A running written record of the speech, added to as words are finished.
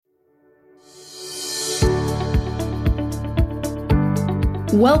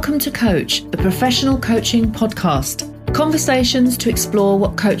Welcome to Coach, the professional coaching podcast. Conversations to explore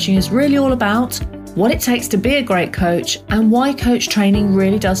what coaching is really all about, what it takes to be a great coach, and why coach training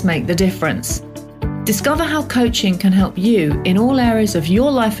really does make the difference. Discover how coaching can help you in all areas of your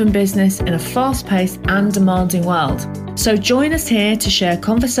life and business in a fast-paced and demanding world. So join us here to share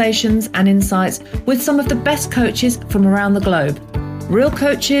conversations and insights with some of the best coaches from around the globe. Real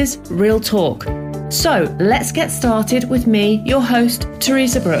coaches, real talk. So let's get started with me, your host,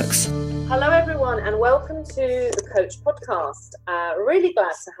 Teresa Brooks. Hello everyone and welcome to the Coach Podcast. Really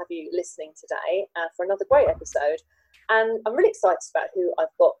glad to have you listening today for another great episode. And I'm really excited about who I've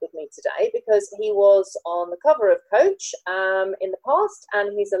got with me today because he was on the cover of Coach in the past,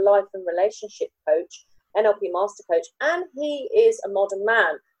 and he's a life and relationship coach, NLP master coach, and he is a modern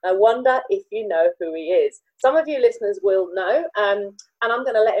man. I wonder if you know who he is. Some of you listeners will know, and I'm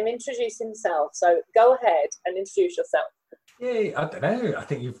going to let him introduce himself. So go ahead and introduce yourself. Yeah, I don't know. I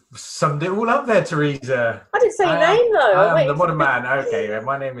think you've summed it all up there, Teresa. I didn't say your name though. I am the modern man. Okay,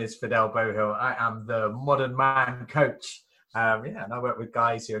 my name is Fidel Bohill. I am the modern man coach. And I work with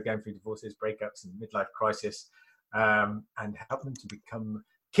guys who are going through divorces, breakups, and midlife crisis, and help them to become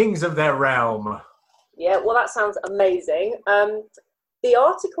kings of their realm. Yeah, well, that sounds amazing. The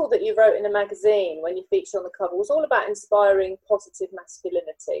article that you wrote in a magazine when you featured on the cover was all about inspiring positive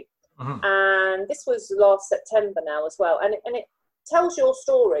masculinity. Mm-hmm. And this was last September now as well. And it tells your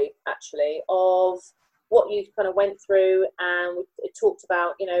story, actually, of what you kind of went through. And it talked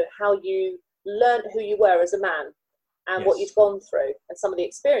about, you know, how you learned who you were as a man and yes, what you'd gone through and some of the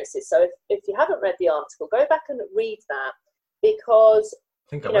experiences. So if you haven't read the article, go back and read that, because,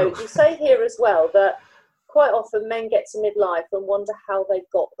 you know, you say here as well that quite often men get to midlife and wonder how they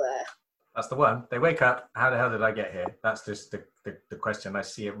got there. That's the one. They wake up, how the hell did I get here? That's just the question. I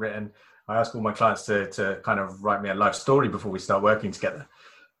see it written. I ask all my clients to kind of write me a life story before we start working together.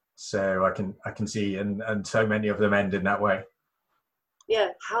 So I can see, and so many of them end in that way. Yeah,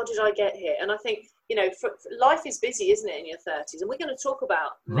 how did I get here? And I think, you know, life is busy, isn't it, in your 30s? And we're going to talk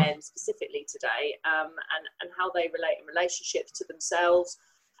about men specifically today, and how they relate in relationships to themselves.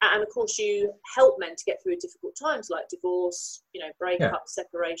 And of course, you help men to get through difficult times like divorce, you know, breakup,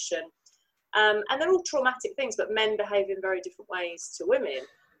 separation. And they're all traumatic things, but men behave in very different ways to women,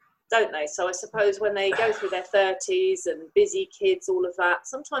 don't they? So I suppose when they go through their 30s and busy kids, all of that,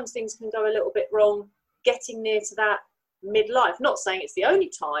 sometimes things can go a little bit wrong getting near to that midlife. Not saying it's the only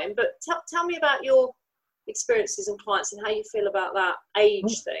time, but tell me about your experiences and clients and how you feel about that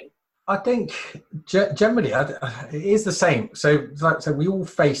age thing. I think generally it is the same. So we all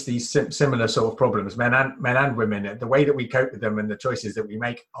face these similar sort of problems, men and women. The way that we cope with them and the choices that we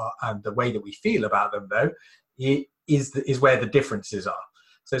make and the way that we feel about them, though, is where the differences are.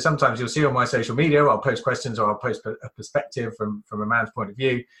 So sometimes you'll see on my social media, I'll post questions or I'll post a perspective from a man's point of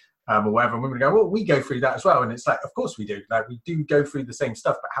view, or whatever. And women go, well, we go through that as well. And it's like, of course we do. Like, we do go through the same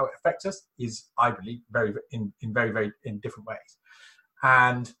stuff, but how it affects us is, I believe, very in different ways.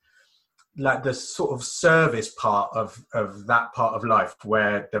 And like the sort of service part of that part of life,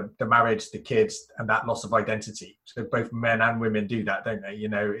 where the marriage, the kids, and that loss of identity. So both men and women do that, don't they? You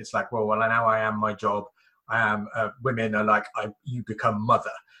know, it's like, well, now I am my job. I am. Women are like, you become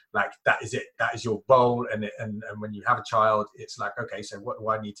mother. Like, that is it. That is your role. And when you have a child, it's like, okay, so what do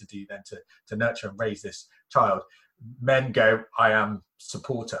I need to do then to nurture and raise this child? Men go, I am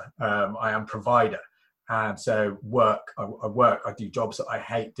supporter. I am provider. And so I do jobs that I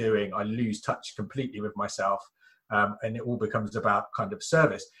hate doing. I lose touch completely with myself. And it all becomes about kind of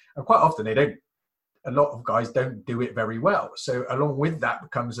service. And quite often a lot of guys don't do it very well. So along with that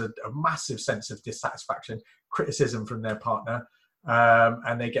comes a massive sense of dissatisfaction, criticism from their partner.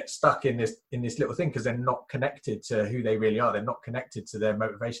 And they get stuck in this little thing because they're not connected to who they really are. They're not connected to their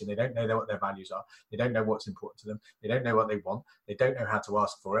motivation. They don't know what their values are. They don't know what's important to them. They don't know what they want. They don't know how to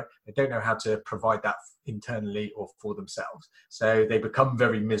ask for it. They don't know how to provide that internally or for themselves. So they become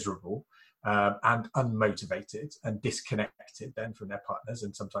very miserable and unmotivated and disconnected then from their partners,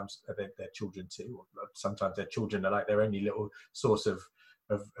 and sometimes their children too. Or sometimes their children are like their only little source of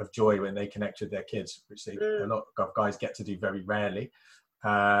joy when they connect with their kids, which a lot of guys get to do very rarely,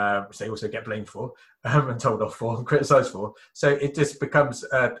 which they also get blamed for and told off for and criticised for. So it just becomes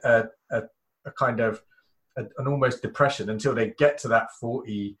a kind of an almost depression until they get to that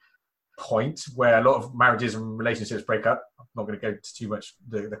 40 point where a lot of marriages and relationships break up. I'm not going to go into too much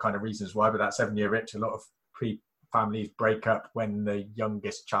the kind of reasons why, but that 7-year itch, a lot of families break up when the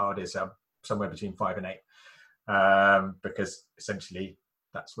youngest child is somewhere between 5 and 8, because essentially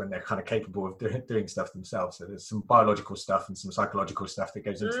that's when they're kind of capable of doing stuff themselves. So there's some biological stuff and some psychological stuff that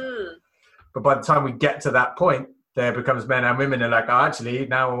goes into it. But by the time we get to that point, there becomes men and women are like, oh, actually,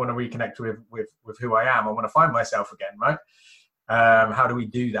 now I want to reconnect with who I am. I want to find myself again, right? How do we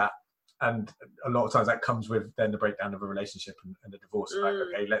do that? And a lot of times that comes with then the breakdown of a relationship and the divorce. Like,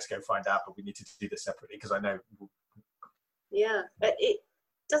 okay, let's go find out, but we need to do this separately because I know. Yeah, but it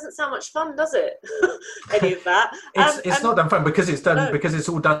doesn't sound much fun, does it? Any of that? It's not done fun because it's done because it's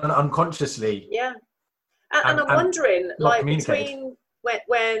all done unconsciously. Yeah, and I'm wondering, like, between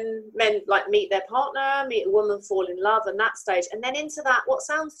when men like meet their partner, meet a woman, fall in love, and that stage, and then into that, what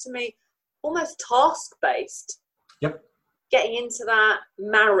sounds to me almost task-based. Yep. Getting into that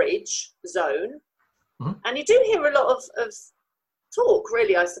marriage zone, and you do hear a lot of talk,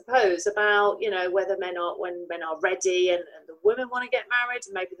 really, I suppose, about, you know, whether when men are ready and the women want to get married,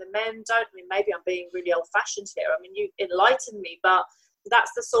 and maybe the men don't. I mean, maybe I'm being really old-fashioned here. I mean, you enlighten me, but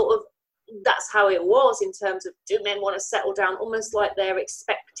that's how it was in terms of, do men want to settle down almost like they're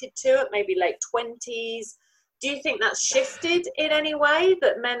expected to at maybe late 20s? Do you think that's shifted in any way,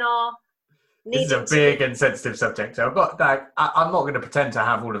 that men are This is a big and sensitive subject, so I'm not going to pretend to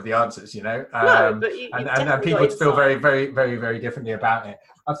have all of the answers, you know. No, but and people feel very, very, very, very differently about it.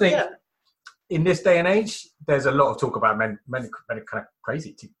 I think in this day and age, there's a lot of talk about men are kind of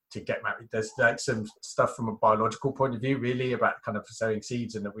crazy to get married. There's like some stuff from a biological point of view, really, about kind of sowing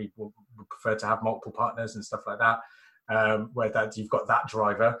seeds, and that we would prefer to have multiple partners and stuff like that. Where that you've got that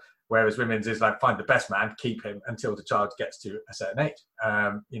driver. Whereas women's is like, find the best man, keep him until the child gets to a certain age.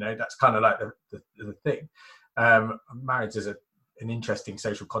 You know, that's kind of like the thing. Marriage is an interesting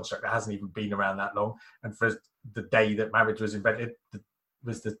social construct that hasn't even been around that long. And for the day that marriage was invented,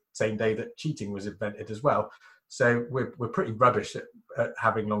 was the same day that cheating was invented as well. So we're pretty rubbish at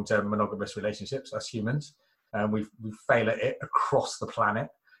having long-term monogamous relationships, us humans. We fail at it across the planet,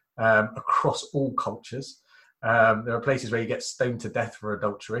 across all cultures. There are places where you get stoned to death for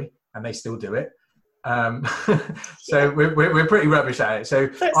adultery, and they still do it. So we're pretty rubbish at it. So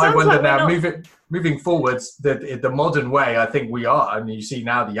I wonder now, moving forwards, the modern way, I think we are, and you see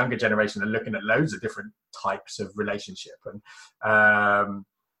now the younger generation are looking at loads of different types of relationship. And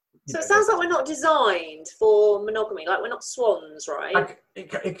so it sounds like we're not designed for monogamy, like we're not swans, right?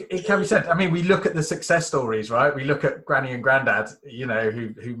 It can be said. I mean, we look at the success stories, right? We look at Granny and Granddad, you know,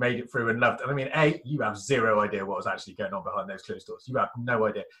 who made it through and loved. And I mean, you have zero idea what was actually going on behind those closed doors. You have no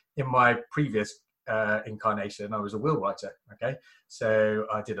idea. In my previous incarnation, I was a will writer, okay? So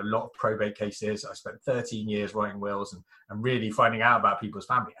I did a lot of probate cases. I spent 13 years writing wills and really finding out about people's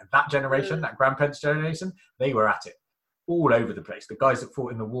family. And that generation, that grandparents generation, they were at it all over the place. The guys that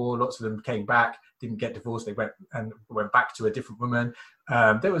fought in the war, lots of them came back, didn't get divorced. They went back to a different woman.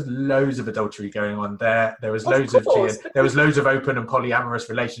 There was loads of adultery going on there. There was loads of open and polyamorous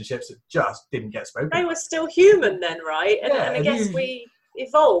relationships that just didn't get spoken. They were still human then, right? And I guess we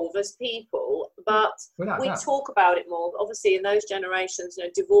evolve as people, but we talk about it more. Obviously, in those generations, you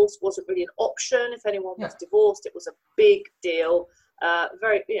know, divorce wasn't really an option. If anyone was divorced, it was a big deal,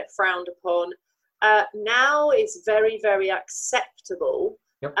 very frowned upon. Now it's very, very acceptable.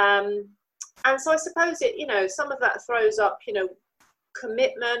 Yep. And so I suppose it, you know, some of that throws up, you know,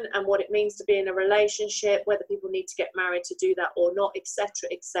 commitment and what it means to be in a relationship, whether people need to get married to do that or not, etc.,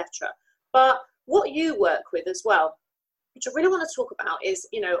 etc. But what you work with as well, which I really want to talk about, is,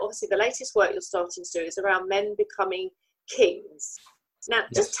 you know, obviously the latest work you're starting to do is around men becoming kings. Now,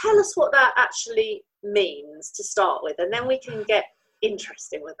 just tell us what that actually means to start with, and then we can get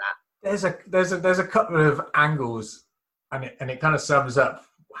interesting with that. There's a couple of angles, and it kind of sums up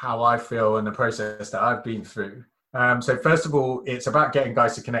how I feel in the process that I've been through. So first of all, it's about getting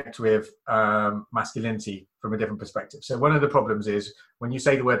guys to connect with masculinity from a different perspective. So one of the problems is when you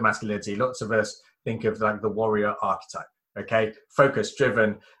say the word masculinity, lots of us think of like the warrior archetype. Okay, focus,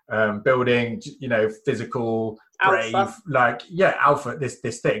 driven, building, you know, physical, brave, alpha,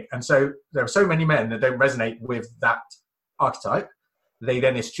 this thing. And so there are so many men that don't resonate with that archetype. They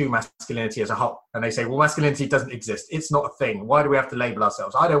then eschew masculinity as a whole. And they say, well, masculinity doesn't exist. It's not a thing. Why do we have to label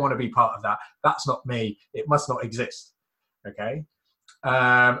ourselves? I don't want to be part of that. That's not me. It must not exist. Okay.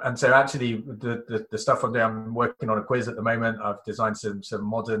 And so actually the stuff I'm doing, I'm working on a quiz at the moment. I've designed some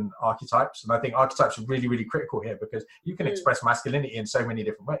modern archetypes. And I think archetypes are really, really critical here because you can express masculinity in so many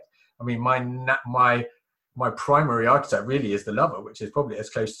different ways. I mean, my primary archetype really is the lover, which is probably as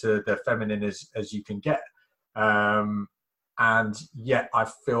close to the feminine as you can get. And yet I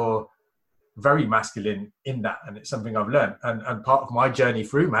feel very masculine in that. And it's something I've learned. And part of my journey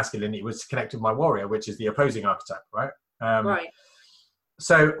through masculinity was to connect with my warrior, which is the opposing archetype, right? Right.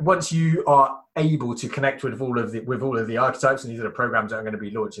 So once you are able to connect with all of the archetypes, and these are the programs that are going to be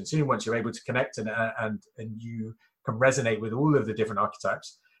launching soon, once you're able to connect and you can resonate with all of the different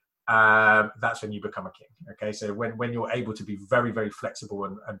archetypes, that's when you become a king. Okay, so when you're able to be very, very flexible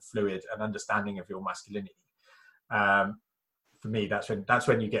and fluid and understanding of your masculinity, for me, that's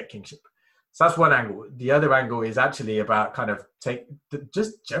when you get kingship. So that's one angle. The other angle is actually about kind of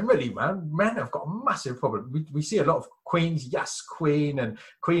just generally, man, men have got a massive problem. We see a lot of queens, yes, queen and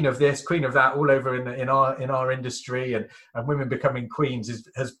queen of this, queen of that, all over in our industry, and women becoming queens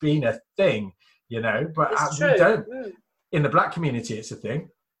has been a thing, you know. But we don't. In the black community, it's a thing,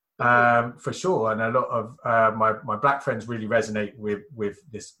 for sure. And a lot of my black friends really resonate with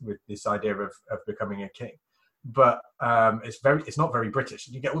this idea of becoming a king. But it's not very British.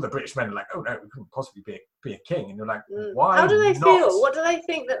 You get all the British men like, oh no, we couldn't possibly be a king, and you're like, why? How do they not? feel? What do they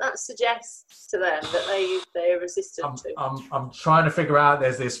think that suggests to them that they're resistant to? I'm trying to figure out.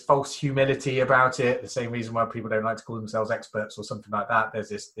 There's this false humility about it. The same reason why people don't like to call themselves experts or something like that. There's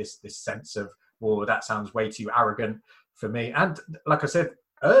this sense of, well, that sounds way too arrogant for me. And like I said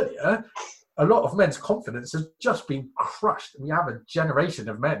earlier, a lot of men's confidence has just been crushed. We have a generation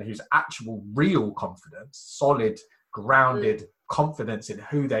of men whose actual real confidence, solid, grounded confidence in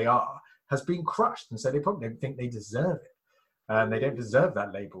who they are, has been crushed. And so they probably don't think they deserve it. And they don't deserve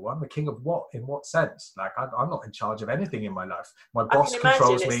that label. I'm the king of what? In what sense? Like, I'm not in charge of anything in my life. My boss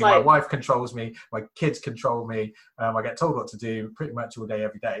controls me. My wife controls me. My kids control me. I get told what to do pretty much all day,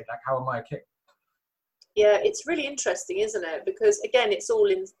 every day. Like, how am I a king? Yeah, it's really interesting, isn't it? Because again, it's all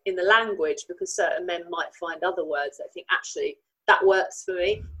in the language, because certain men might find other words that think, actually, that works for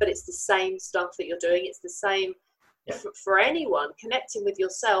me, but it's the same stuff that you're doing. It's the same for anyone, connecting with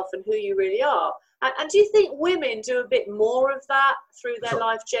yourself and who you really are. And do you think women do a bit more of that through their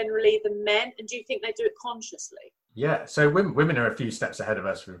life generally than men? And do you think they do it consciously? Yeah, so women are a few steps ahead of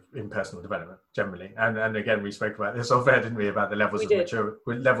us in personal development generally, and again, we spoke about this off air, didn't we, about the levels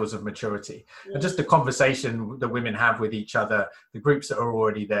of maturity, and just the conversation that women have with each other, the groups that are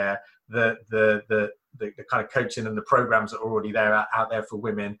already there, the kind of coaching and the programs that are already there out there for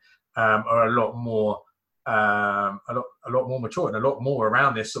women are a lot more mature and a lot more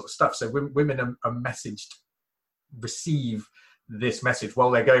around this sort of stuff. So women are messaged, receive this message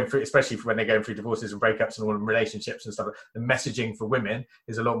while they're going through, especially when they're going through divorces and breakups and all in relationships and stuff. The messaging for women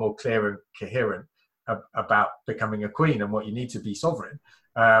is a lot more clear and coherent about becoming a queen and what you need to be sovereign,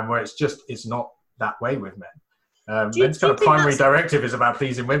 where it's not that way with men. Men's kind of primary directive is about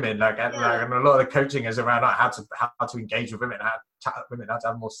pleasing women, and a lot of the coaching is around how to engage with women, how to chat with women, how to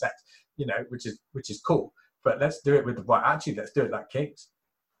have more sex, you know, which is cool. But let's do it let's do it like kings.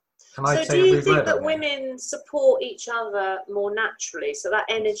 So do you think that women support each other more naturally? So that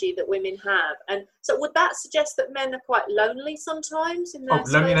energy that women have, and so would that suggest that men are quite lonely sometimes in their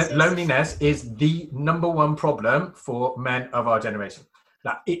spaces? Loneliness is the number one problem for men of our generation.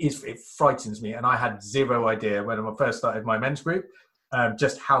 Like, it frightens me, and I had zero idea when I first started my men's group,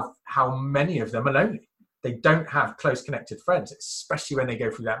 just how many of them are lonely. They don't have close connected friends, especially when they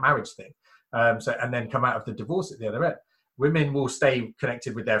go through that marriage thing, and then come out of the divorce at the other end. Women will stay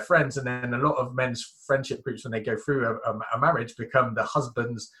connected with their friends, and then a lot of men's friendship groups, when they go through a marriage, become the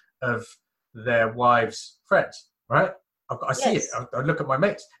husbands of their wives' friends, right? I see it. I look at my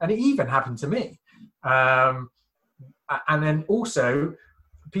mates, and it even happened to me. And then also,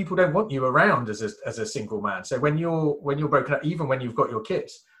 people don't want you around as a single man. So when you're broken up, even when you've got your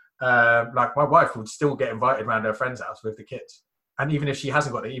kids, like my wife would still get invited around her friend's house with the kids, and even if she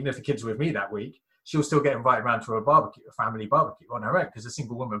hasn't got it, even if the kids are with me that week, she'll still get invited around to a family barbecue on her own, because a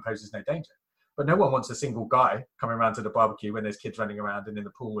single woman poses no danger. But no one wants a single guy coming around to the barbecue when there's kids running around and in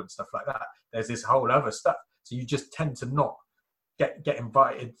the pool and stuff like that. There's this whole other stuff. So you just tend to not get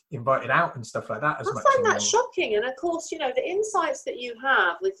invited out and stuff like that as much. I find that shocking. And of course, you know, the insights that you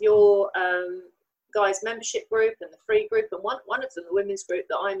have with your guys' membership group and the free group, and one of them, the women's group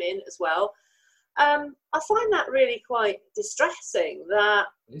that I'm in as well, I find that really quite distressing, that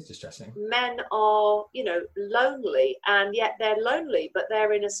it is distressing. Men are, you know, lonely, and yet they're lonely, but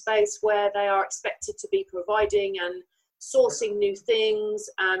they're in a space where they are expected to be providing and sourcing new things.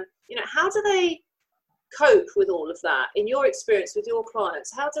 And, you know, how do they cope with all of that in your experience with your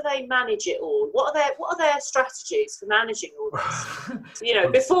clients? How do they manage it all? What are their strategies for managing all this? You know,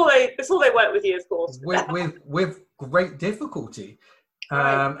 before they work with you, of course. With great difficulty.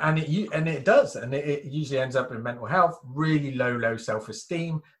 Right. And it does, and it usually ends up in mental health, really low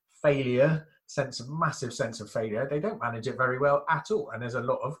self-esteem, failure, massive sense of failure. They don't manage it very well at all, and there's a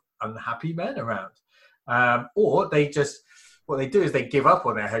lot of unhappy men around. Or what they do is they give up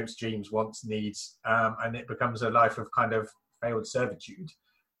on their hopes, dreams, wants, needs, and it becomes a life of kind of failed servitude.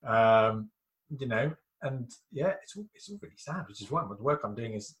 You know, and yeah, it's all really sad, which is why the work I'm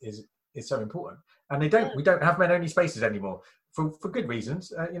doing is so important. And we don't have men only spaces anymore. for good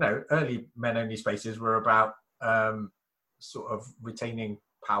reasons. Early men-only spaces were about sort of retaining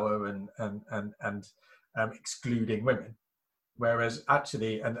power and excluding women. Whereas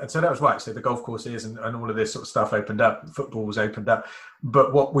actually, and so that was right. So the golf courses and all of this sort of stuff opened up, football was opened up.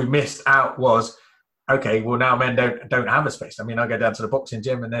 But what we missed out was, okay, well now men don't have a space. I mean, I go down to the boxing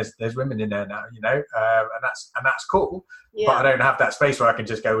gym and there's women in there now, and that's cool. Yeah. But I don't have that space where I can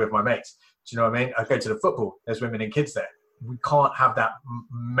just go with my mates. Do you know what I mean? I go to the football, there's women and kids there. We can't have that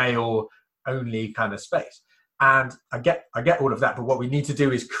male only kind of space. And I get all of that, but what we need to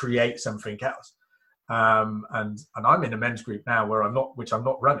do is create something else. And I'm in a men's group now where I'm not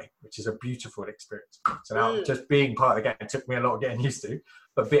running, which is a beautiful experience. So now just being part of the gang, it took me a lot of getting used to,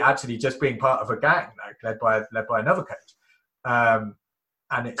 but actually just being part of a gang, led by another coach.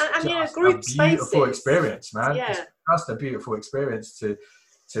 And it's just group a beautiful spaces. Experience, man. Yeah. It's just a beautiful experience to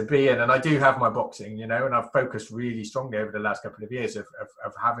be in. And I do have my boxing, and I've focused really strongly over the last couple of years of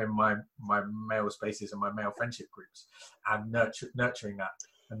having my male spaces and my male friendship groups and nurturing that.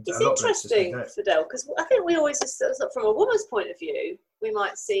 And it's interesting, Fidel, because I think we always, from a woman's point of view, we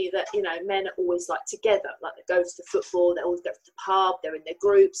might see that, men are always like together, like they go to the football, they always go to the pub, they're in their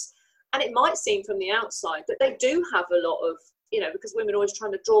groups. And it might seem from the outside that they do have a lot of, because women are always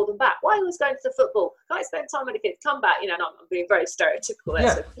trying to draw them back. Why are you always going to the football? Can't spend time with the kids? Come back. I'm being very stereotypical there.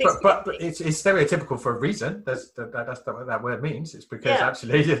 Yeah, so please but it's stereotypical for a reason. That's what that word means. It's because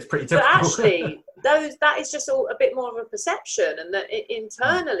actually it's pretty typical. But actually, that is just all a bit more of a perception, and that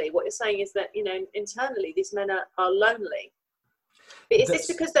internally, what you're saying is that internally these men are lonely. But is this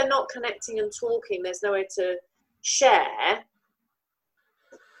because they're not connecting and talking? There's nowhere to share.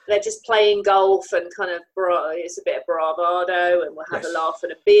 They're just playing golf and kind of, it's a bit of bravado and we'll have a laugh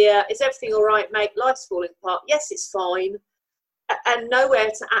and a beer. Is everything all right, mate? Life's falling apart. Yes, it's fine. And nowhere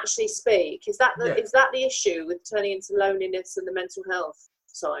to actually speak. Is that the issue with turning into loneliness and the mental health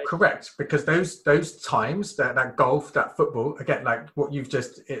side? Correct, because those times, that golf, that football, again, like what you've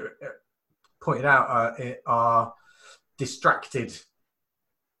just pointed out, are distracted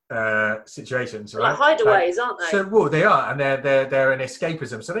situations, right? Like hideaways, aren't they? So they are, and they're an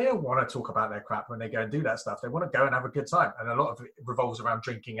escapism. So they don't want to talk about their crap when they go and do that stuff. They want to go and have a good time, and a lot of it revolves around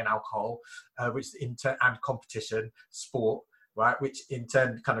drinking and alcohol, which and competition, sport, right? Which in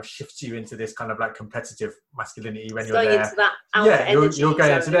turn kind of shifts you into this kind of like competitive masculinity when you're there. Into that alpha energy you're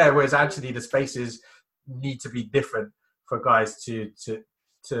going into there. Whereas actually the spaces need to be different for guys to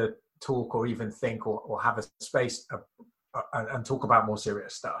talk or even think or have a space and talk about more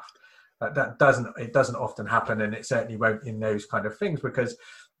serious stuff. That doesn't often happen, and it certainly won't in those kind of things, because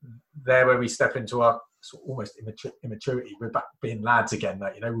there where we step into our sort of almost immaturity, we're back being lads again.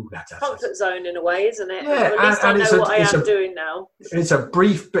 Like lads. Comfort zone in a way, isn't it? Yeah, well, at least I know what I am doing now. It's a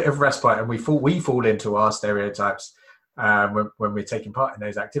brief bit of respite, and we fall into our stereotypes when we're taking part in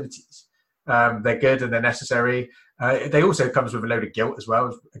those activities. They're good and they're necessary. They also comes with a load of guilt as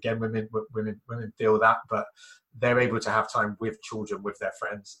well. Again, women feel that, but they're able to have time with children, with their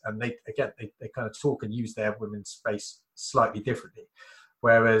friends, and they kind of talk and use their women's space slightly differently.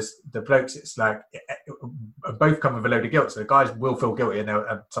 Whereas the blokes, it's like both come with a load of guilt. So the guys will feel guilty,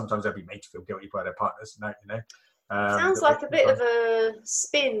 and sometimes they'll be made to feel guilty by their partners. Sounds like a bit of a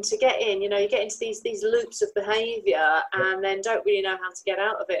spin to get in. You get into these loops of behaviour and then don't really know how to get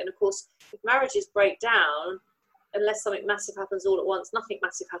out of it. And of course, if marriages break down, unless something massive happens all at once, nothing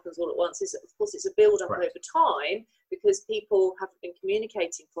massive happens all at once. Of course, it's a build-up over time because people haven't been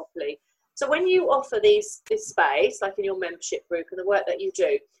communicating properly. So when you offer this space, like in your membership group and the work that you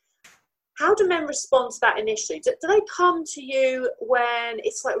do, how do men respond to that initially? Do they come to you when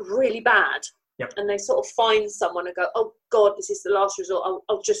it's like really bad? Yep. And they sort of find someone and go, oh God, this is the last resort.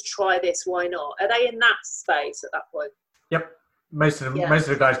 I'll just try this. Why not? Are they in that space at that point? Yep. Most of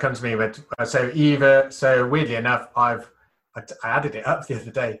the guys come to me with so weirdly enough, I added it up the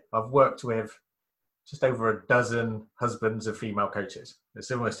other day. I've worked with just over a dozen husbands of female coaches.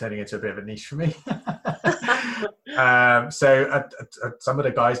 It's almost turning into a bit of a niche for me. So some of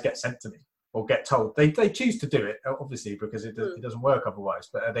the guys get sent to me or get told. They choose to do it, obviously, because it doesn't work otherwise.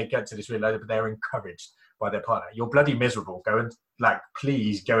 But they get to this realization, but they're encouraged by their partner. You're bloody miserable. Go and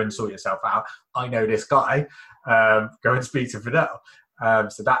please go and sort yourself out. I know this guy. Go and speak to Fidel.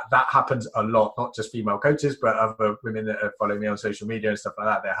 So that happens a lot, not just female coaches, but other women that are following me on social media and stuff like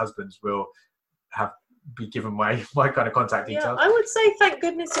that. Their husbands will be given my kind of contact details. I would say thank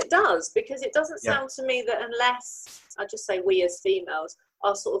goodness it does, because it doesn't sound to me that unless, I just say we as females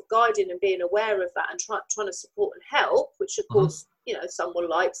are sort of guiding and being aware of that and trying to support and help, which of course, some will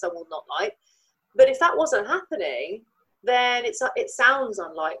like, some will not like. But if that wasn't happening, then it sounds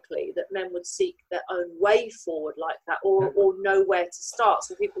unlikely that men would seek their own way forward like that, or know where to start.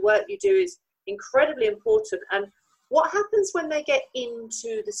 So I think the work you do is incredibly important. And what happens when they get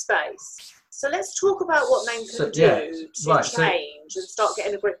into the space? So let's talk about what men can do to change and start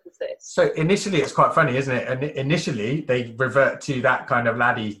getting a grip of this. So initially it's quite funny, isn't it? And initially they revert to that kind of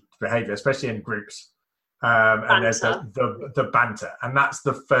laddie behaviour, especially in groups. And there's the banter, and that's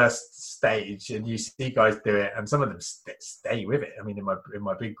the first stage, and you see guys do it, and some of them stay with it. I mean, in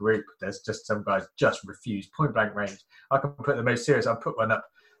my big group, there's just some guys just refuse point blank range. I can put the most serious. I put one up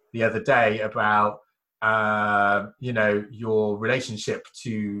the other day about your relationship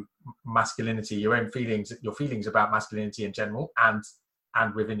to masculinity, your own feelings, your feelings about masculinity in general, and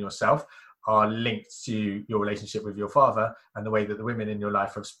within yourself are linked to your relationship with your father and the way that the women in your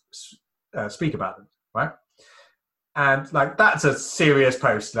life speak about them. Right, and like that's a serious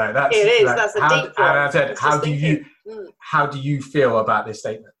post. Like that's it is. Like, that's a deep one. And I said, how do you feel about this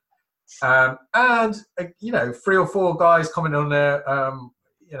statement? And 3 or 4 guys comment on there.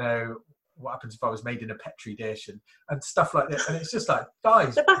 What happens if I was made in a petri dish and stuff like that. And it's just like,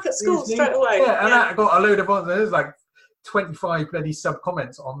 guys, they're back at school straight away. Yeah, and that got a load of there's like 25 bloody sub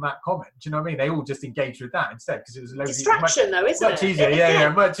comments on that comment. Do you know what I mean? They all just engaged with that instead because it was a load distraction, though, isn't it? Much easier, yeah,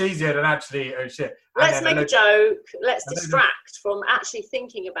 much easier than actually, oh shit. Let's make a joke. Let's distract from actually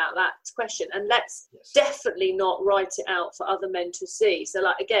thinking about that question, and let's definitely not write it out for other men to see. So,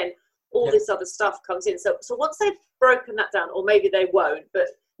 like again, all this other stuff comes in. So once they've broken that down, or maybe they won't, but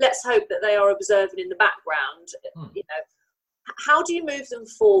let's hope that they are observing in the background. How do you move them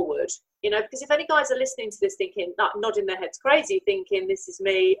forward? Because if any guys are listening to this thinking, nodding their heads crazy, thinking this is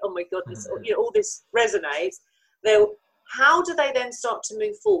me, oh my God, all this resonates, how do they then start to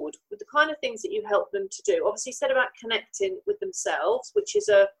move forward with the kind of things that you help them to do? Obviously, you said about connecting with themselves, which is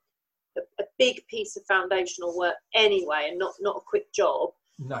a big piece of foundational work anyway, and not a quick job.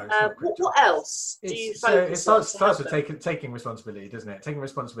 No. What else do you focus on? It starts with taking responsibility, doesn't it? Taking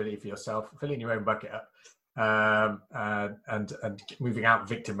responsibility for yourself, filling your own bucket up. And moving out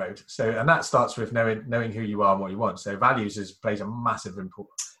victim mode. So, and that starts with knowing who you are and what you want. So values plays a massive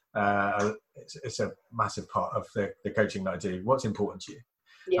it's a massive part of the coaching that I do. What's important to you?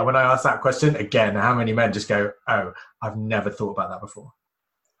 Yeah. And when I ask that question again, how many men just go, "Oh, I've never thought about that before."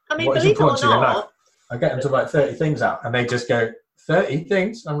 I mean, believe it or not, I get them to write 30 things out, and they just go, 30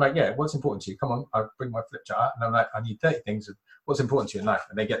 things? I'm like, yeah, what's important to you? Come on, I bring my flip chart out, and I'm like, I need 30 things of what's important to you in life,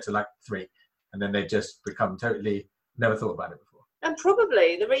 and they get to like 3. And then they just become totally never thought about it before. And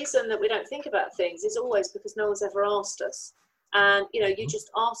probably the reason that we don't think about things is always because no one's ever asked us. And, you're just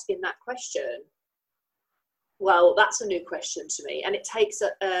asking that question. Well, that's a new question to me. And it takes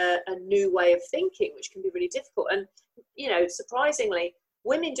a new way of thinking, which can be really difficult. And, surprisingly,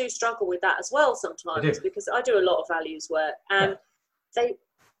 women do struggle with that as well sometimes, because I do a lot of values work, and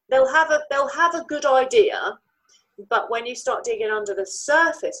they'll have a good idea. But when you start digging under the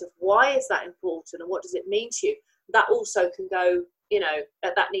surface of why is that important and what does it mean to you, that also can go,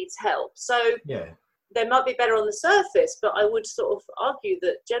 that needs help. So they might be better on the surface, but I would sort of argue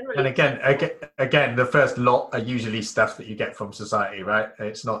that generally. And again, the first lot are usually stuff that you get from society, right?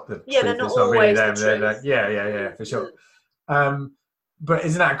 It's not the truth. They're not always the truth. Yeah, for sure. But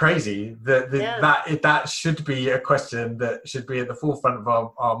isn't that crazy? That should be a question that should be at the forefront of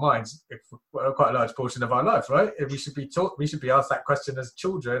our minds for quite a large portion of our life, right? We should be taught. We should be asked that question as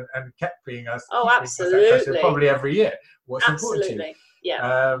children and kept being asked. Oh, absolutely. Probably every year. What's important to you?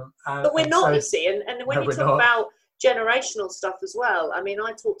 Yeah. But we're not, you see, and when you talk about generational stuff as well. I mean,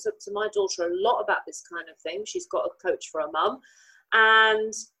 I talk to my daughter a lot about this kind of thing. She's got a coach for her mum,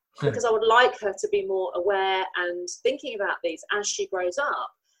 and because I would like her to be more aware and thinking about these as she grows up.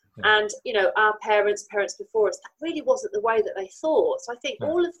 And, our parents before us, that really wasn't the way that they thought. So I think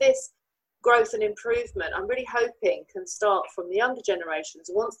all of this growth and improvement, I'm really hoping can start from the younger generations.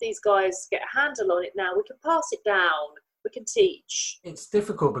 Once these guys get a handle on it now, we can pass it down. We can teach. It's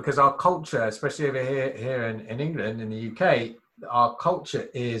difficult because our culture, especially over here in England, in the UK, our culture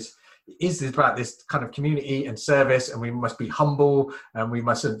is about this kind of community and service, and we must be humble and we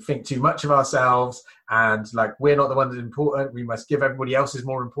mustn't think too much of ourselves, and like we're not the ones that's important, we must give everybody else is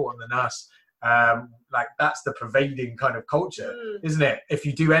more important than us. Like that's the pervading kind of culture, isn't it? If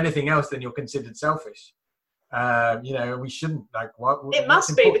you do anything else, then you're considered selfish. We shouldn't it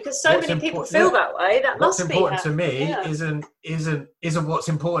must be, because so many people feel that way. That must be what's important to me isn't what's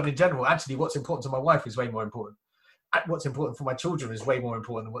important in general. Actually, what's important to my wife is way more important. What's important for my children is way more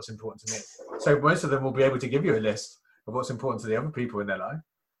important than what's important to me. So most of them will be able to give you a list of what's important to the other people in their life.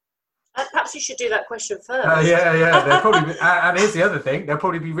 Perhaps you should do that question first. Yeah. They'll probably be, and here's the other thing: they'll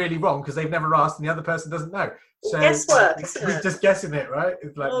probably be really wrong because they've never asked, and the other person doesn't know. So guesswork. We're just guessing it, right?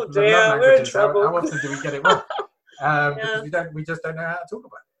 It's like, oh dear, we're in trouble. How often do we get it wrong? Because we just don't know how to talk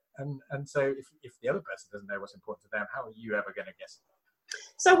about it. And so if the other person doesn't know what's important to them, how are you ever going to guess it?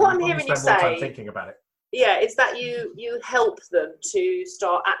 So what I'm hearing you say, more time thinking about it. Yeah, is that you help them to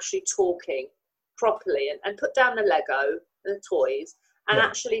start actually talking properly and put down the Lego, the toys, and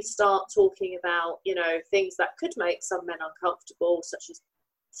actually start talking about, things that could make some men uncomfortable, such as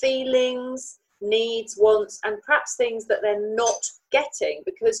feelings, needs, wants, and perhaps things that they're not getting.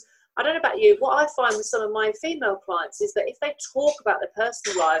 Because I don't know about you, what I find with some of my female clients is that if they talk about their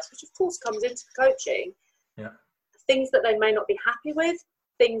personal lives, which of course comes into coaching, things that they may not be happy with,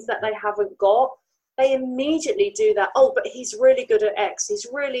 things that they haven't got, they immediately do that. Oh, but he's really good at X. He's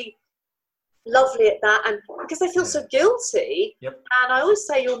really lovely at that. And because they feel so guilty. And I always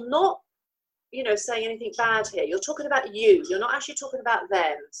say, you're not, saying anything bad here. You're talking about you. You're not actually talking about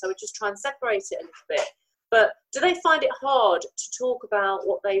them. So we just try and separate it a little bit. But do they find it hard to talk about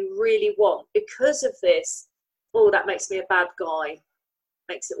what they really want because of this? Oh, that makes me a bad guy.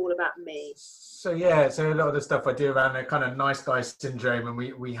 Makes it all about me. So a lot of the stuff I do around the kind of nice guy syndrome,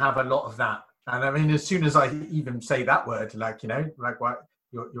 and we have a lot of that. And I mean, as soon as I even say that word, what,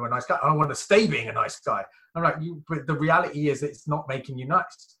 you're a nice guy. I want to stay being a nice guy. I'm like, but the reality is it's not making you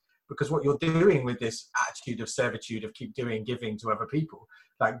nice, because what you're doing with this attitude of servitude, of keep doing, giving to other people,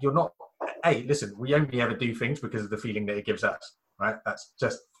 like you're not, hey, listen, we only ever do things because of the feeling that it gives us, right? That's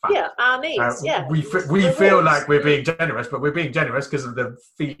just fact. Yeah, our needs, We feel like we're being generous, but we're being generous because of the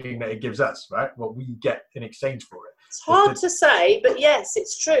feeling that it gives us, right? What we get in exchange for it. It's hard to say, but yes,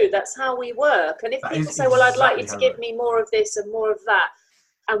 it's true. That's how we work. And if people say, well, I'd like you to give me more of this and more of that,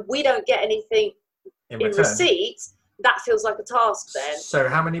 and we don't get anything in receipt, that feels like a task then. So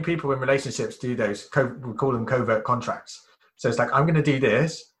how many people in relationships do those, we call them covert contracts. So it's like, I'm going to do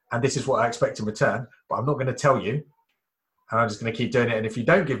this, and this is what I expect in return, but I'm not going to tell you, and I'm just going to keep doing it. And if you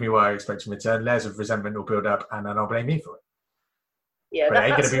don't give me what I expect in return, layers of resentment will build up, and then I'll blame you for it. Yeah,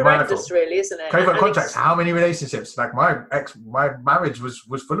 that's horrendous, really, isn't it? Covert contracts. How many relationships? Like my marriage was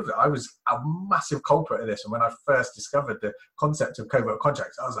full of it. I was a massive culprit of this, and when I first discovered the concept of covert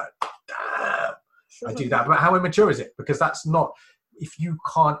contracts, I was like, damn, I do that. But how immature is it? Because that's not, if you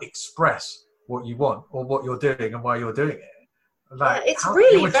can't express what you want or what you're doing and why you're doing it. Like, it's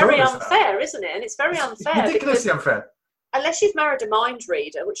really very unfair, isn't it? And it's very unfair. It's ridiculously unfair. Unless you've married a mind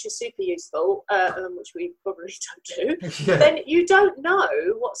reader, which is super useful, which we probably don't do, then you don't know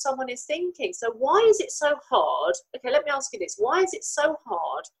what someone is thinking. So why is it so hard? Okay, let me ask you this. Why is it so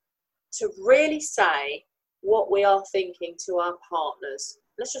hard to really say what we are thinking to our partners?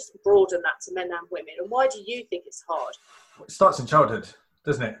 Let's just broaden that to men and women. And why do you think it's hard? It starts in childhood,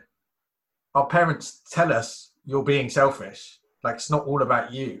 doesn't it? Our parents tell us you're being selfish. Like, it's not all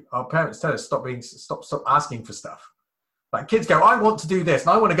about you. Our parents tell us stop asking for stuff. Like, kids go, I want to do this,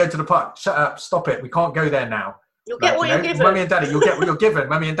 and I want to go to the park. Shut up, stop it. We can't go there now. You'll get what you're given. Mummy and Daddy, you'll get what you're given.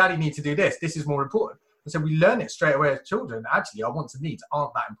 Mummy and Daddy need to do this. This is more important. And so we learn it straight away as children. Actually, our wants and needs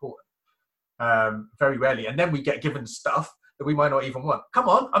aren't that important. Very rarely. And then we get given stuff that we might not even want. Come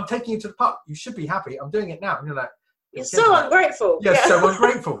on, I'm taking you to the park. You should be happy. I'm doing it now. And you're like, you're so ungrateful. You're so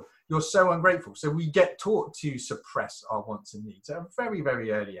ungrateful. You're so ungrateful. So we get taught to suppress our wants and needs at a very,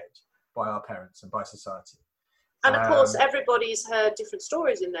 very early age by our parents and by society. And of course, everybody's heard different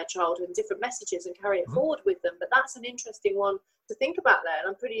stories in their childhood and different messages and carry it forward with them. But that's an interesting one to think about there. And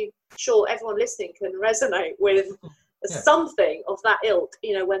I'm pretty sure everyone listening can resonate with something of that ilk,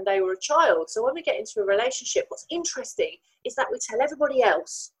 when they were a child. So when we get into a relationship, what's interesting is that we tell everybody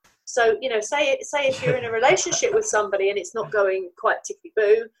else. So, say if you're in a relationship with somebody and it's not going quite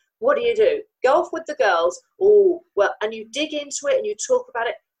tickety-boo, what do? Go off with the girls. Oh, well, and you dig into it and you talk about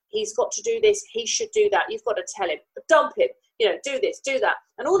it. He's got to do this. He should do that. You've got to tell him. Dump him. Do this, do that.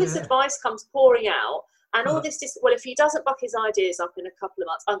 And all this advice comes pouring out. And all this, well, if he doesn't buck his ideas up in a couple of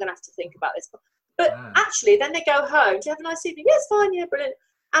months, I'm going to have to think about this. But actually, then they go home. Do you have a nice evening? Yes, fine. Yeah, brilliant.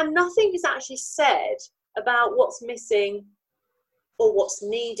 And nothing is actually said about what's missing or what's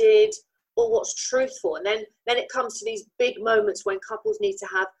needed or what's truthful. And then it comes to these big moments when couples need to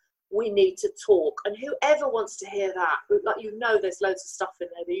have, we need to talk. And whoever wants to hear that, like, there's loads of stuff in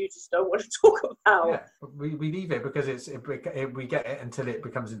there that you just don't want to talk about. Yeah, we leave it because we get it until it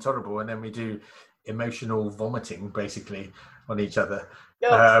becomes intolerable, and then we do emotional vomiting basically on each other.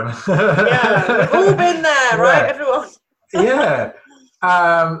 Yeah, we've all been there, right, everyone? Yeah.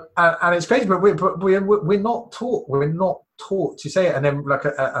 And it's crazy, but we're not taught. We're not taught to say it. And then, like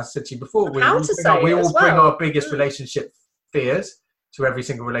I said to you before, we all bring our biggest relationship fears to every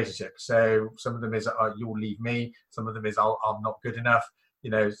single relationship. So some of them is you'll leave me. Some of them is I'm not good enough. You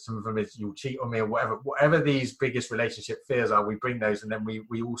know, some of them is you'll cheat on me, or whatever these biggest relationship fears are. We bring those, and then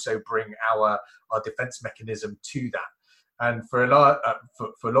we also bring our defense mechanism to that. And for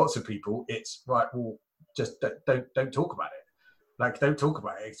for lots of people, it's right. Well, just don't talk about it. Like, don't talk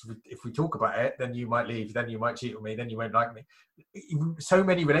about it. If we talk about it, then you might leave, then you might cheat on me, then you won't like me. So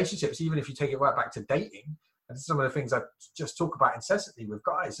many relationships, even if you take it right back to dating, and some of the things I just talk about incessantly with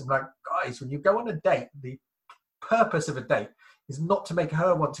guys. I'm like, guys, when you go on a date, the purpose of a date is not to make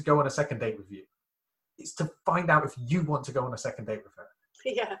her want to go on a second date with you. It's to find out if you want to go on a second date with her.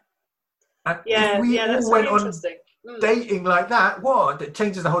 Yeah. And if we that's all went really on dating like that, it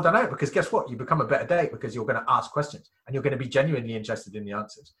changes the whole dynamic, because guess what? You become a better date because you're going to ask questions and you're going to be genuinely interested in the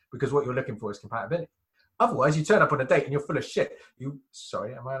answers, because what you're looking for is compatibility. Otherwise, you turn up on a date and you're full of shit.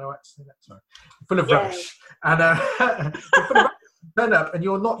 Sorry, am I allowed to say that? Sorry. Full of rubbish. And you're full of rubbish. Turn up and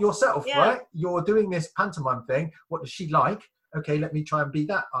you're not yourself, right? You're doing this pantomime thing. What does she like? Okay, let me try and be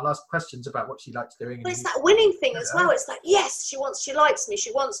that. I'll ask questions about what she likes doing. But it's that winning thing as well. It's like, yes, she likes me,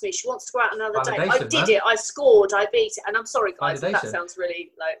 she wants me, she wants to go out another day. I did it, I scored, I beat it. And I'm sorry, guys, if that sounds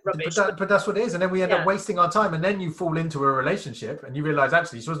really like rubbish. But that's what it is. And then we end up wasting our time. And then you fall into a relationship and you realise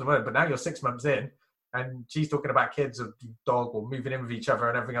actually she wasn't working, but now you're 6 months in and she's talking about kids or dog or moving in with each other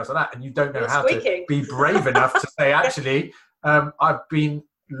and everything else like that. And you don't know how to be brave enough to say, actually, I've been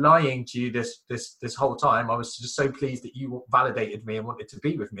lying to you this whole time. I was just so pleased that you validated me and wanted to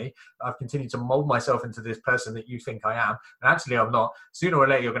be with me. I've continued to mold myself into this person that you think I am, and actually I'm not. Sooner or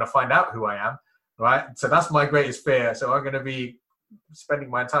later you're going to find out who I am, right? So that's my greatest fear. So I'm going to be spending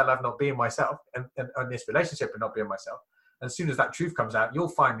my entire life not being myself, and this relationship and not being myself. And as soon as that truth comes out, you'll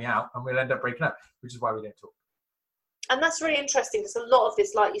find me out and we'll end up breaking up, which is why we don't talk. And that's really interesting, because a lot of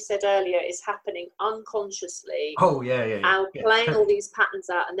this, like you said earlier, is happening unconsciously. Oh, yeah. And playing all these patterns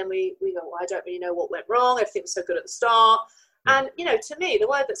out. And then we go, well, I don't really know what went wrong. Everything was so good at the start. Yeah. And, you know, to me, the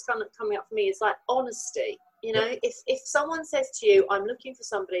word that's coming up for me is like honesty. You know, if someone says to you, I'm looking for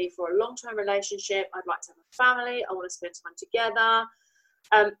somebody for a long-term relationship, I'd like to have a family, I want to spend time together.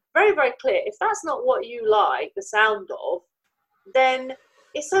 Very, very clear. If that's not what you like the sound of, then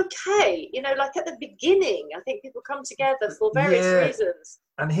it's okay, you know, like at the beginning, I think people come together for various reasons.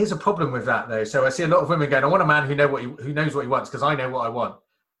 And here's a problem with that, though. So I see a lot of women going, I want a man who knows what he wants, because I know what I want.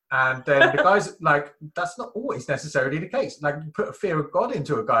 And then the guys, like, that's not always necessarily the case. Like, you put a fear of God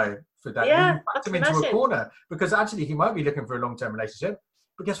into a guy for that. Yeah, you back him into a corner, because actually he might be looking for a long-term relationship,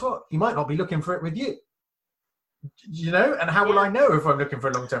 but guess what? He might not be looking for it with you. You know, and how will I know if I'm looking for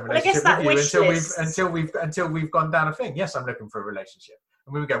a long-term relationship with you until we've gone down a thing? Yes, I'm looking for a relationship.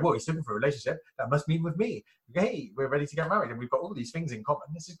 And when we go, well, he's looking for a relationship, that must mean with me. Hey, we're ready to get married and we've got all these things in common.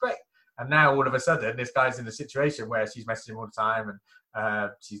 This is great. And now all of a sudden, this guy's in a situation where she's messaging him all the time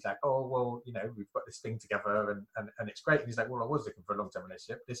and she's like, oh, well, you know, we've got this thing together and it's great. And he's like, well, I was looking for a long-term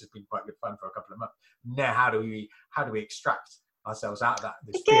relationship. This has been quite good fun for a couple of months. Now, how do we extract ourselves out of that?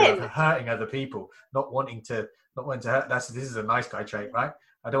 This fear of hurting other people, not wanting to hurt. This is a nice guy trait, right?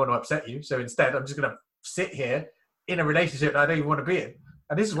 I don't want to upset you. So instead, I'm just going to sit here in a relationship that I don't even want to be in.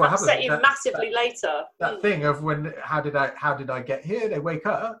 And this is what happens. Upset you massively later. That thing of how did I get here? They wake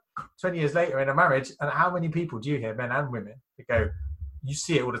up 20 years later in a marriage, and how many people do you hear, men and women, that go, you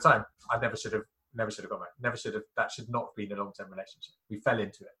see it all the time. I never should have got married. Never should have. That should not have been a long-term relationship. We fell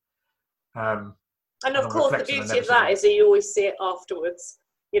into it. And of course, the beauty of that is that you always see it afterwards.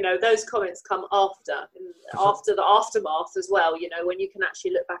 You know, those comments come after the aftermath as well. You know, when you can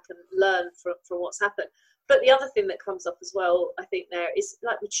actually look back and learn from what's happened. But the other thing that comes up as well, I think there is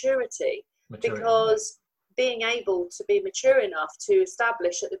like maturity, because being able to be mature enough to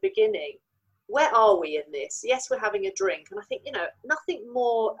establish at the beginning, where are we in this? Yes, we're having a drink. And I think, you know, nothing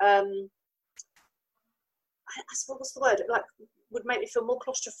more, what's the word? Like, would make me feel more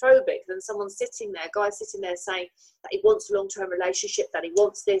claustrophobic than someone sitting there, guy sitting there saying that he wants a long-term relationship, that he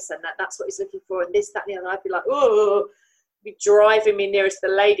wants this and that's what he's looking for and this, that and the other. I'd be like, oh, be driving me nearest the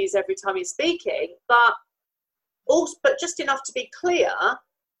ladies every time he's speaking. But just enough to be clear,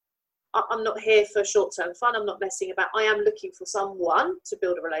 I'm not here for short-term fun. I'm not messing about. I am looking for someone to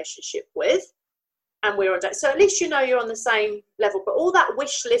build a relationship with, and we're on date. So at least you know you're on the same level. But all that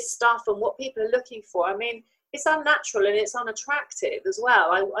wish list stuff and what people are looking for, I mean, it's unnatural and it's unattractive as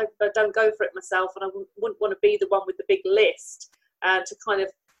well. I don't go for it myself, and I wouldn't want to be the one with the big list to kind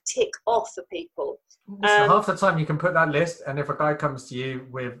of tick off for people. So half the time you can put that list, and if a guy comes to you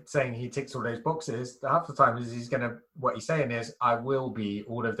with saying he ticks all those boxes, half the time what he's saying is, I will be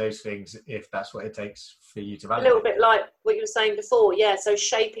all of those things if that's what it takes for you to validate. A little bit like what you were saying before, yeah, so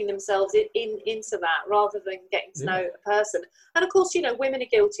shaping themselves into that rather than getting to know a person. And of course, you know, women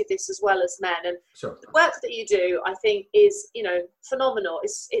are guilty of this as well as men. And Sure. the work that you do, I think, is, you know, phenomenal.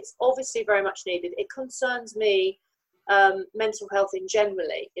 It's obviously very much needed. It concerns me, mental health in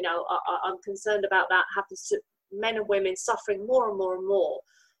generally. You know, I'm concerned about that happens to men and women suffering more and more and more.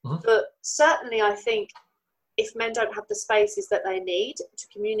 Mm-hmm. But certainly I think if men don't have the spaces that they need to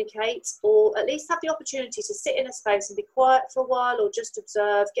communicate, or at least have the opportunity to sit in a space and be quiet for a while, or just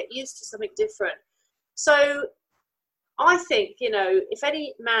observe, get used to something different. So I think, you know, if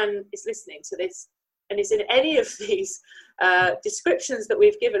any man is listening to this and is in any of these descriptions that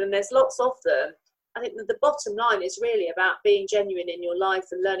we've given, and there's lots of them, I think that the bottom line is really about being genuine in your life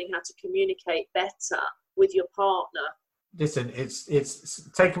and learning how to communicate better with your partner. Listen, it's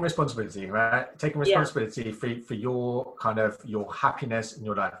taking responsibility, right? Taking responsibility for your kind of your happiness in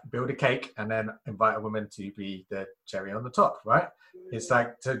your life. Build a cake and then invite a woman to be the cherry on the top, right? It's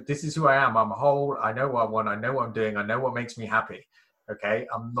like, so this is who I am. I'm whole. I know what I want. I know what I'm doing. I know what makes me happy. Okay,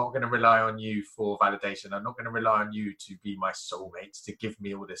 I'm not going to rely on you for validation. I'm not going to rely on you to be my soulmate, to give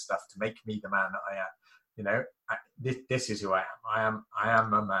me all this stuff, to make me the man that I am. You know, this is who I am. I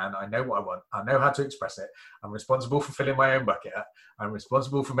am a man. I know what I want. I know how to express it. I'm responsible for filling my own bucket. I'm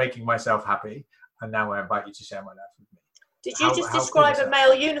responsible for making myself happy. And now I invite you to share my life with me. Did you just describe a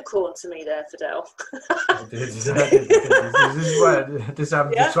male unicorn to me there, Fidel? I'm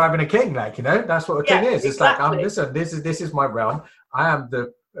describing a king, like, you know, that's what a king is. It's exactly. like, listen, this is my realm. I am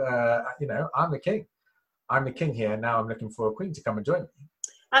the, I'm the king. I'm the king here. Now I'm looking for a queen to come and join me.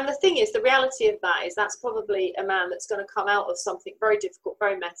 And the thing is, the reality of that is that's probably a man that's going to come out of something very difficult,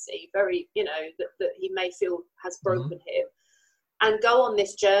 very messy, very, you know, that he may feel has broken him, and go on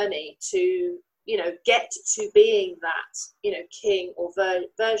this journey to, you know, get to being that, you know, king or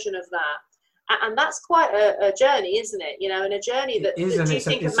version of that. And that's quite a journey, isn't it? You know, and a journey that, do you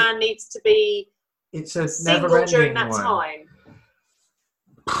think a man needs to be single during that time?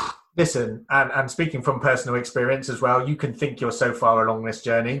 Listen, and speaking from personal experience as well, you can think you're so far along this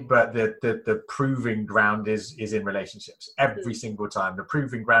journey, but the proving ground is in relationships every single time. The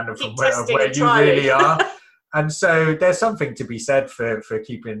proving ground of where you really are. And so there's something to be said for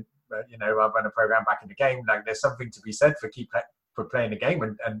keeping, you know, I run a program Back in the Game. Like, there's something to be said for playing a game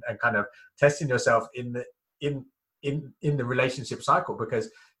and kind of testing yourself in the relationship cycle,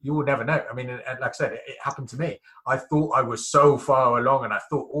 because you will never know. I mean, and like I said, it happened to me. I thought I was so far along and I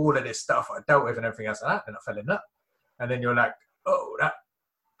thought all of this stuff I dealt with and everything else like that, and I fell in love. And then you're like, oh,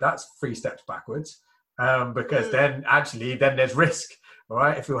 that's 3 steps backwards. Because then there's risk. All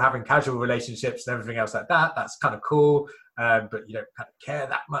right. If you're having casual relationships and everything else like that, that's kind of cool. But you don't kind of care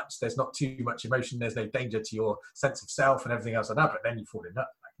that much. There's not too much emotion. There's no danger to your sense of self and everything else like that. But then you fall in love.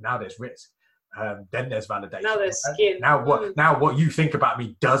 Like, now there's risk. Then there's validation. Now there's skin. Now what you think about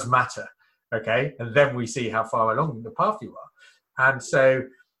me does matter. Okay. And then we see how far along the path you are. And so,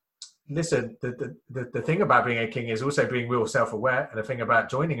 listen, the thing about being a king is also being real self-aware. And the thing about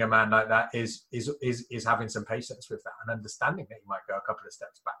joining a man like that is having some patience with that and understanding that you might go a couple of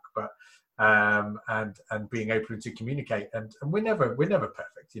steps back, but and being open to communicate. And we're never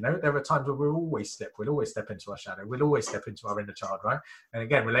perfect. You know, there are times where we'll always step into our shadow. We'll always step into our inner child, right? And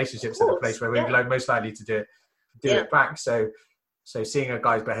again, relationships are the place where we're most likely to do it back. So seeing a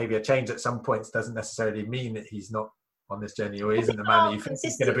guy's behavior change at some points doesn't necessarily mean that he's not on this journey or isn't the man that you think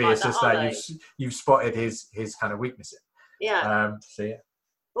he's going to be. It's just like you've spotted his kind of weaknesses. Yeah.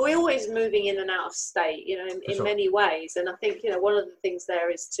 We're always moving in and out of state, you know, in many ways. And I think, you know, one of the things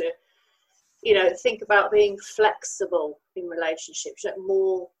there is to, you know, think about being flexible in relationships, like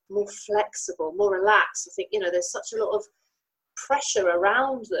more flexible, more relaxed. I think, you know, there's such a lot of pressure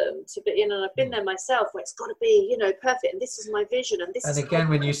around them to be, you know, and I've been there myself, where it's got to be, you know, perfect, and this is my vision, and this and is again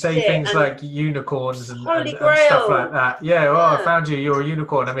when you say things like unicorns and stuff like that, I found you're a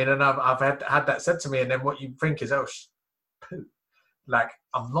unicorn. I mean, and I've had that said to me, and then what you think is, poo. Like,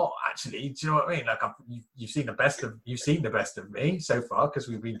 I'm not actually, do you know what I mean? Like, you've seen the best of me so far because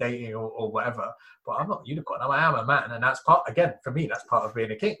we've been dating or whatever, but I'm not a unicorn. I am a man, and that's part, again, for me, that's part of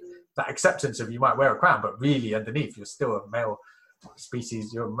being a king. That acceptance of you might wear a crown, but really underneath you're still a male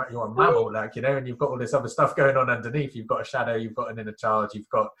species. You're a mammal, like, you know, and you've got all this other stuff going on underneath. You've got a shadow, you've got an inner child, you've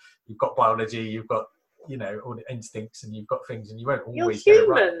got biology, you've got, you know, all the instincts, and you've got things, and you won't always you're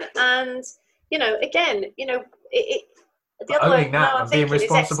human, get it right. And you know, again, you know, the other owning that and being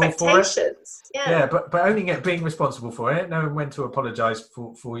responsible for it. Yeah, but owning it, being responsible for it, knowing when to apologise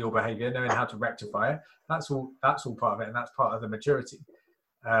for your behaviour, knowing how to rectify it. That's all part of it, and that's part of the maturity.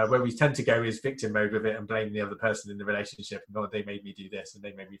 Where we tend to go is victim mode with it and blame the other person in the relationship. And, they made me do this, and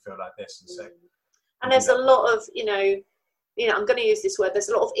they made me feel like this, and so. And there's a lot of, you know, I'm going to use this word, there's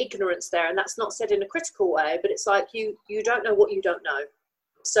a lot of ignorance there, and that's not said in a critical way, but it's like you don't know what you don't know.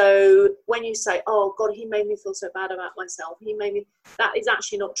 So when you say, oh God, he made me feel so bad about myself, that is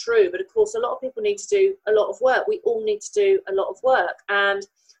actually not true. But of course, a lot of people need to do a lot of work. We all need to do a lot of work, and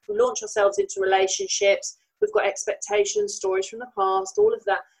we launch ourselves into relationships. We've got expectations, stories from the past, all of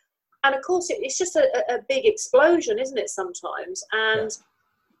that. And of course, it's just a big explosion, isn't it, sometimes? And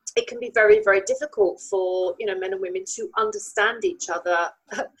it can be very, very difficult for, men and women to understand each other,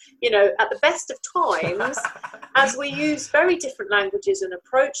 at the best of times, as we use very different languages and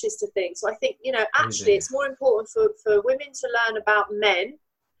approaches to things. So I think, actually it's more important for women to learn about men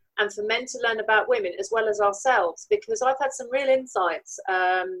and for men to learn about women as well as ourselves, because I've had some real insights,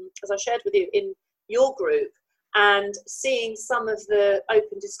 as I shared with you in your group, and seeing some of the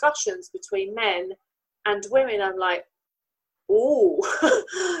open discussions between men and women, I'm like, ooh,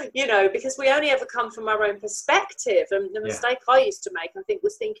 because we only ever come from our own perspective. And the mistake I used to make, I think,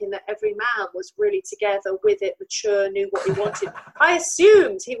 was thinking that every man was really together with it, mature, knew what he wanted. I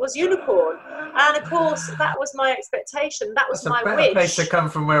assumed he was unicorn. And of course, that was my expectation. That was my wish. That's a better place to come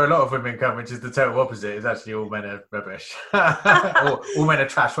from where a lot of women come, which is the total opposite. Is actually all men are rubbish. or all men are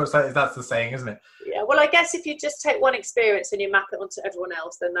trash. That's the saying, isn't it? Yeah, well, I guess if you just take one experience and you map it onto everyone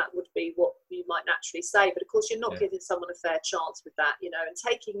else, then that would be what you might naturally say. But of course, you're not giving someone a fair chance with that, and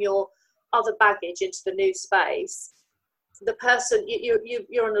taking your other baggage into the new space. The person,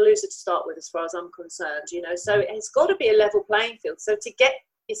 you're on a loser to start with, as far as I'm concerned, So it's got to be a level playing field. So to get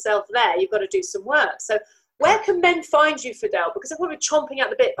yourself there, you've got to do some work. So where can men find you, Fidel? Because they're probably chomping at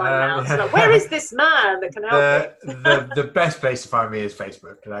the bit by now. So where is this man that can help me? The best place to find me is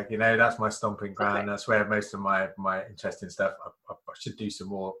Facebook. That's my stomping ground. Okay. That's where most of my interesting stuff. I should do some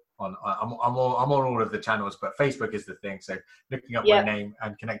more on. I'm on all of the channels, but Facebook is the thing. So looking up my name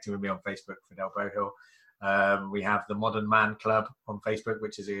and connecting with me on Facebook, Fidel Bohill. We have the Modern Man Club on Facebook,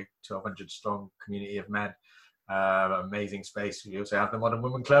 which is a 1,200 strong community of men. Amazing space. We also have the Modern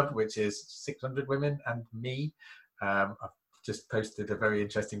Women Club, which is 600 women and me. I've just posted a very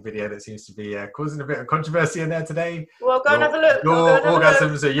interesting video that seems to be causing a bit of controversy in there today. Well, go and have a look. Your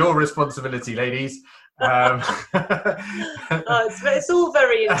orgasms are your responsibility, ladies. It's all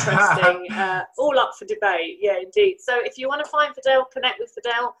very interesting, all up for debate. Yeah, indeed. So if you want to find Fidel, connect with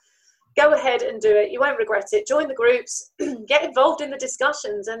Fidel, go ahead and do it. You won't regret it. Join the groups, get involved in the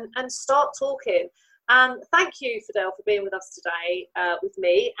discussions, and start talking. And thank you, Fidel, for being with us today with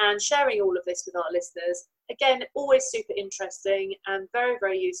me and sharing all of this with our listeners. Again, always super interesting and very,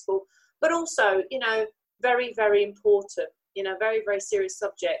 very useful, but also, very, very important, very, very serious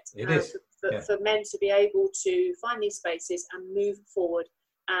subject. It is. For men to be able to find these spaces and move forward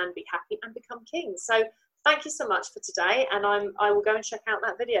and be happy and become kings. So thank you so much for today. And I will go and check out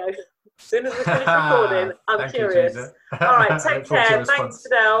that video as soon as we finish recording. I'm curious. All right, take care. Thanks,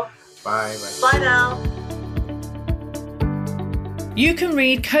 Fidel. Bye. Bye now. You can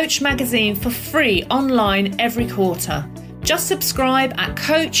read Coach Magazine for free online every quarter. Just subscribe at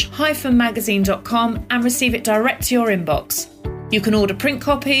coach-magazine.com and receive it direct to your inbox. You can order print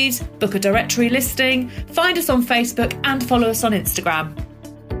copies, book a directory listing, find us on Facebook and follow us on Instagram.